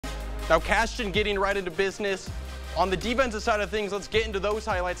Now, Cashton getting right into business. On the defensive side of things, let's get into those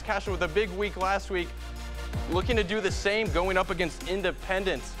highlights. Cashton with a big week last week, looking to do the same going up against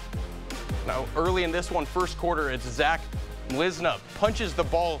Independence. Now, early in this one, first quarter, it's Zach Lisna punches the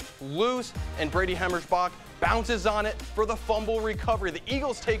ball loose, and Brady Hemmersbach bounces on it for the fumble recovery. The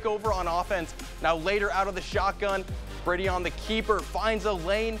Eagles take over on offense. Now later out of the shotgun, Brady on the keeper finds a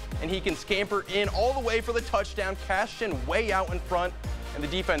lane, and he can scamper in all the way for the touchdown. Cashton way out in front, and the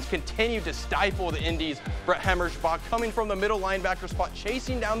defense continued to stifle the Indies. Brett Hemmersbach coming from the middle linebacker spot,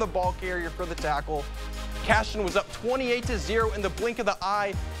 chasing down the ball carrier for the tackle. Cashton was up 28-0 in the blink of the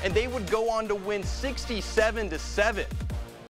eye, and they would go on to win 67-7.